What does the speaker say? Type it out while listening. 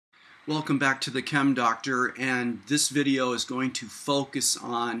Welcome back to the ChemDoctor, and this video is going to focus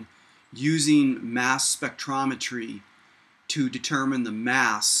on using mass spectrometry to determine the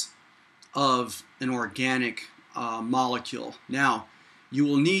mass of an organic molecule. Now, you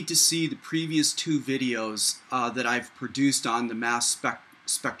will need to see the previous two videos that I've produced on the mass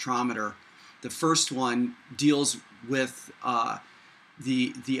spectrometer. The first one deals with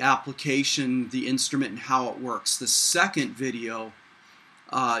the application, the instrument, and how it works. The second video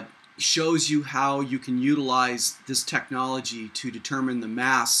shows you how you can utilize this technology to determine the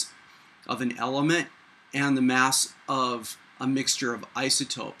mass of an element and the mass of a mixture of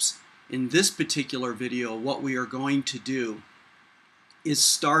isotopes. In this particular video, what we are going to do is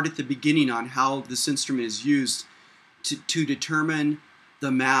start at the beginning on how this instrument is used to determine the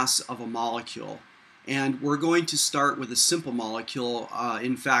mass of a molecule. And we're going to start with a simple molecule.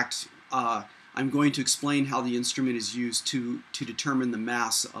 In fact, I'm going to explain how the instrument is used to determine the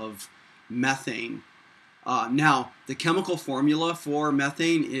mass of methane. Now, the chemical formula for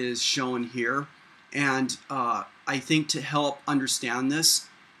methane is shown here, and I think to help understand this,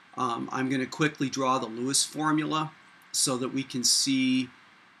 I'm going to quickly draw the Lewis formula so that we can see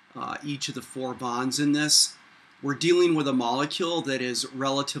each of the four bonds in this. We're dealing with a molecule that is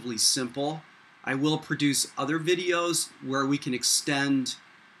relatively simple. I will produce other videos where we can extend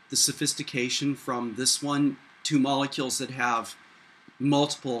the sophistication from this one to molecules that have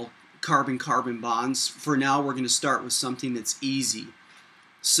multiple carbon-carbon bonds. For now, we're going to start with something that's easy.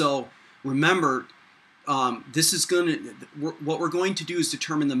 So remember, what we're going to do is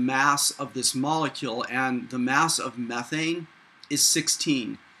determine the mass of this molecule, and the mass of methane is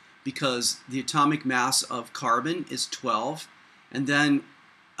 16 because the atomic mass of carbon is 12, and then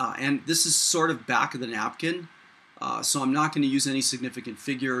and this is sort of back of the napkin. So I'm not going to use any significant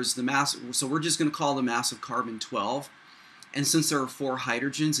figures. The mass, so we're just going to call the mass of carbon 12. And since there are 4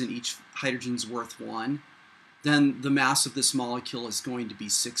 hydrogens and each hydrogen's worth 1, then the mass of this molecule is going to be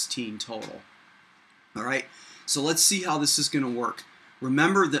 16 total. All right, so let's see how this is going to work.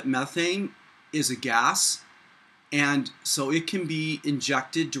 Remember that methane is a gas, and so it can be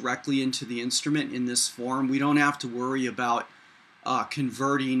injected directly into the instrument in this form. We don't have to worry about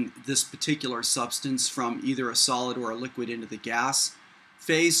converting this particular substance from either a solid or a liquid into the gas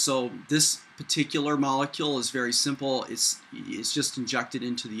phase. So this particular molecule is very simple. It's just injected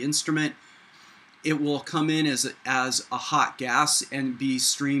into the instrument. It will come in as a hot gas and be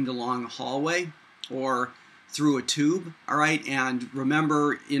streamed along a hallway or through a tube. All right, and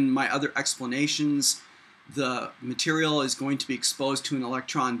remember, in my other explanations, the material is going to be exposed to an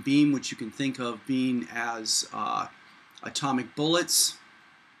electron beam, which you can think of being as atomic bullets.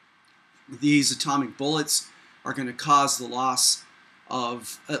 These atomic bullets are going to cause the loss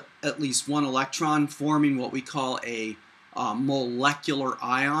of at least one electron, forming what we call a molecular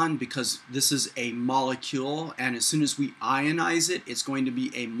ion, because this is a molecule, and as soon as we ionize it, it's going to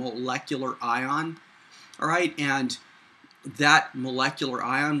be a molecular ion. All right, and that molecular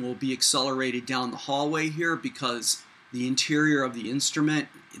ion will be accelerated down the hallway here because the interior of the instrument,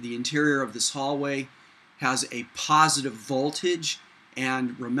 the interior of this hallway, has a positive voltage,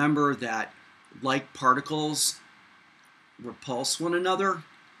 and remember that like particles repulse one another,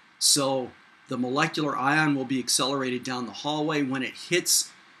 so the molecular ion will be accelerated down the hallway. When it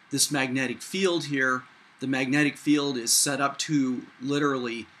hits this magnetic field here, the magnetic field is set up to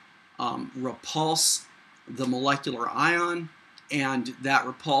literally repulse the molecular ion, and that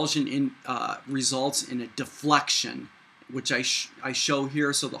repulsion results in a deflection, which I show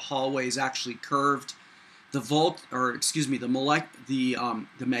here. So the hallway is actually curved. The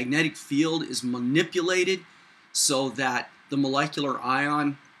magnetic field is manipulated so that the molecular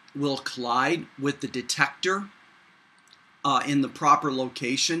ion will collide with the detector in the proper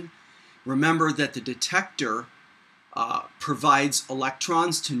location. Remember that the detector provides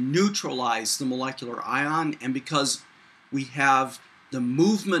electrons to neutralize the molecular ion, and because we have the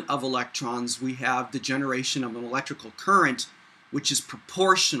movement of electrons, we have the generation of an electrical current, which is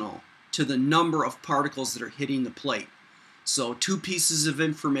proportional to the number of particles that are hitting the plate. So 2 pieces of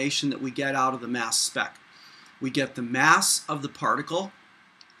information that we get out of the mass spec. We get the mass of the particle,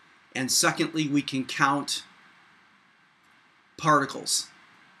 and secondly, we can count particles.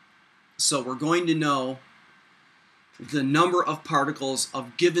 So we're going to know the number of particles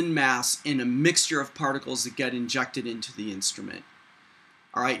of given mass in a mixture of particles that get injected into the instrument.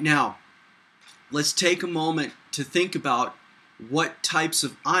 All right, now let's take a moment to think about what types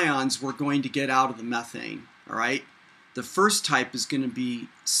of ions we're going to get out of the methane. All right, the first type is going to be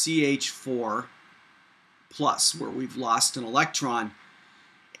CH4 plus, where we've lost an electron,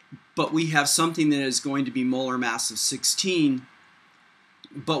 but we have something that is going to be molar mass of 16,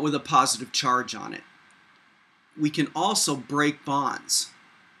 but with a positive charge on it. We can also break bonds.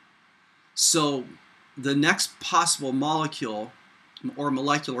 So the next possible molecule or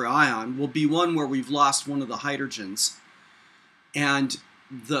molecular ion will be one where we've lost one of the hydrogens, and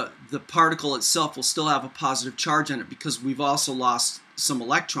the particle itself will still have a positive charge on it because we've also lost some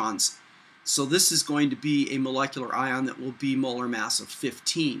electrons. So this is going to be a molecular ion that will be molar mass of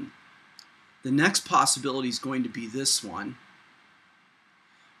 15. The next possibility is going to be this one,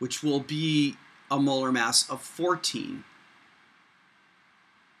 which will be a molar mass of 14.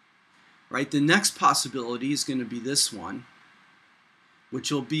 Right? The next possibility is going to be this one,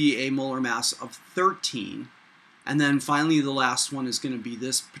 which will be a molar mass of 13. And then finally the last one is going to be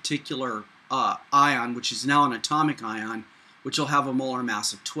this particular ion, which is now an atomic ion, which will have a molar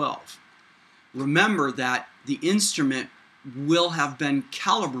mass of 12. Remember that the instrument will have been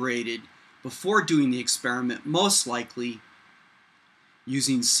calibrated before doing the experiment, most likely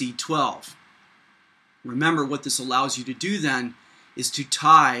using C12. Remember, what this allows you to do then is to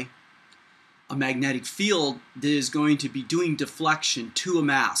tie a magnetic field that is going to be doing deflection to a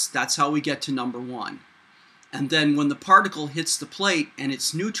mass. That's how we get to number 1. And then when the particle hits the plate and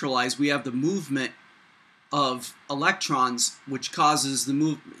it's neutralized, we have the movement of electrons, which causes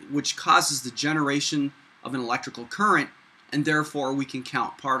the generation of an electrical current, and therefore we can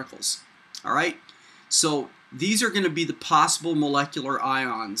count particles. All right? So these are going to be the possible molecular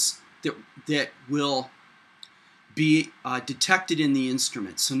ions that will be detected in the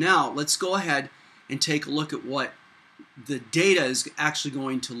instrument. So now let's go ahead and take a look at what the data is actually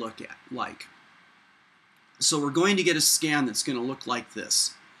going to look like. So we're going to get a scan that's going to look like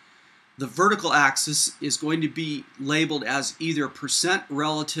this. The vertical axis is going to be labeled as either percent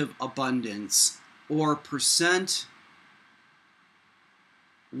relative abundance or percent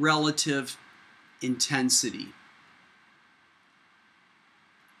relative intensity.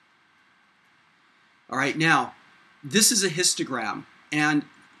 All right, now this is a histogram, and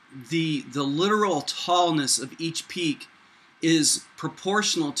the literal tallness of each peak is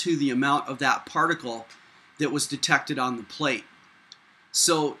proportional to the amount of that particle that was detected on the plate.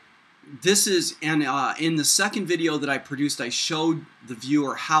 So this is, and in the second video that I produced, I showed the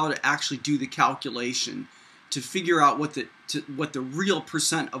viewer how to actually do the calculation to figure out what the real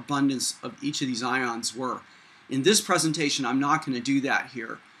percent abundance of each of these ions were. In this presentation, I'm not going to do that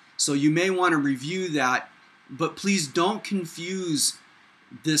here. So you may want to review that, but please don't confuse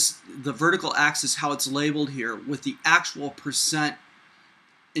the vertical axis, how it's labeled here, with the actual percent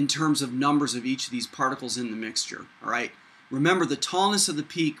in terms of numbers of each of these particles in the mixture. All right. Remember, the tallness of the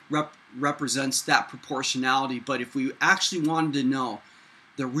peak represents that proportionality, but if we actually wanted to know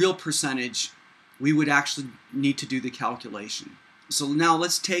the real percentage, we would actually need to do the calculation. So now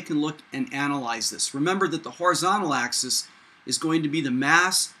let's take a look and analyze this. Remember that the horizontal axis is going to be the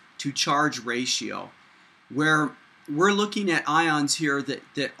mass to charge ratio, where we're looking at ions here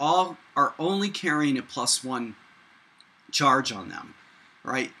that all are only carrying a +1 charge on them.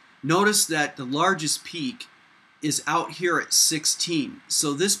 All right. Notice that the largest peak is out here at 16.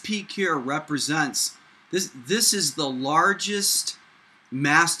 So this peak here represents, this is the largest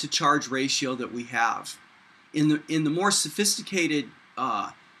mass to charge ratio that we have. In the more sophisticated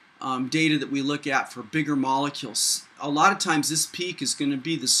data that we look at for bigger molecules, a lot of times this peak is going to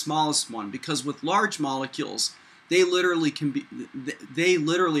be the smallest one, because with large molecules, they literally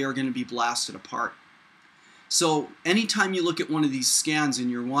are going to be blasted apart. So anytime you look at one of these scans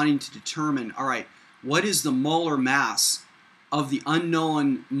and you're wanting to determine, all right, what is the molar mass of the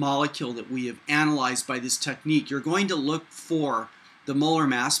unknown molecule that we have analyzed by this technique, you're going to look for the molar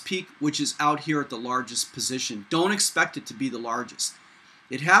mass peak, which is out here at the largest position. Don't expect it to be the largest.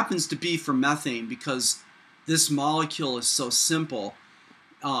 It happens to be for methane because this molecule is so simple.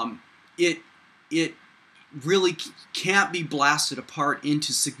 It really can't be blasted apart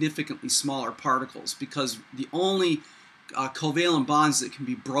into significantly smaller particles, because the only covalent bonds that can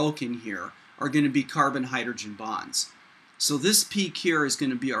be broken here are going to be carbon-hydrogen bonds. So this peak here is going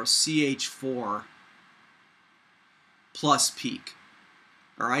to be our CH4 plus peak.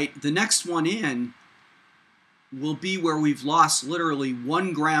 All right, the next one in will be where we've lost literally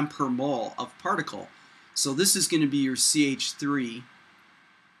 1 gram per mole of particle. So this is going to be your CH3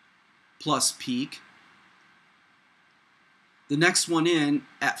 plus peak. The next one in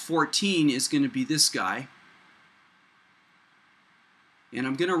at 14 is going to be this guy. And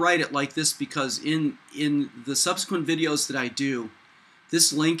I'm going to write it like this because in the subsequent videos that I do,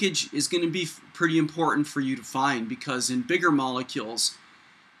 this linkage is going to be pretty important for you to find, because in bigger molecules,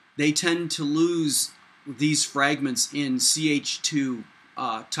 they tend to lose these fragments in CH2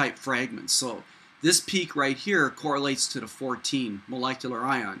 type fragments. So This peak right here correlates to the 14 molecular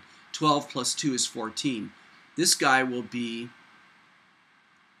ion. 12 plus 2 is 14. This guy will be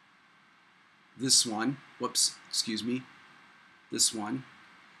this one. Whoops, excuse me. This one.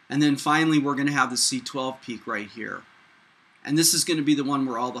 And then finally we're going to have the C12 peak right here. And this is going to be the one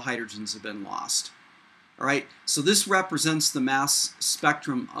where all the hydrogens have been lost. All right, so this represents the mass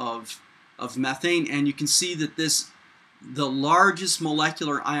spectrum of methane, and you can see that the largest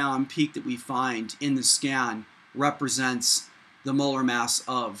molecular ion peak that we find in the scan represents the molar mass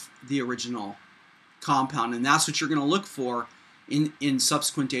of the original compound, and that's what you're going to look for in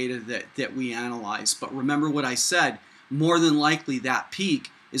subsequent data that we analyze. But remember what I said, more than likely that peak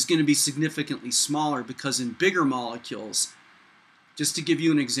is going to be significantly smaller, because in bigger molecules, just to give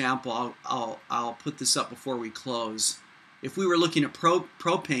you an example, I'll put this up before we close. If we were looking at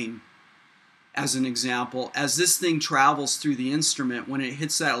propane as an example, as this thing travels through the instrument, when it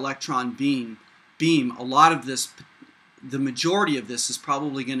hits that electron beam, a lot of this, the majority of this is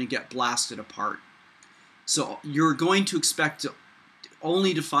probably going to get blasted apart. So you're going to expect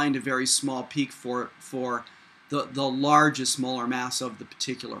only to find a very small peak for the largest molar mass of the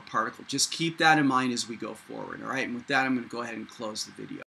particular particle. Just keep that in mind as we go forward. All right, and with that, I'm going to go ahead and close the video.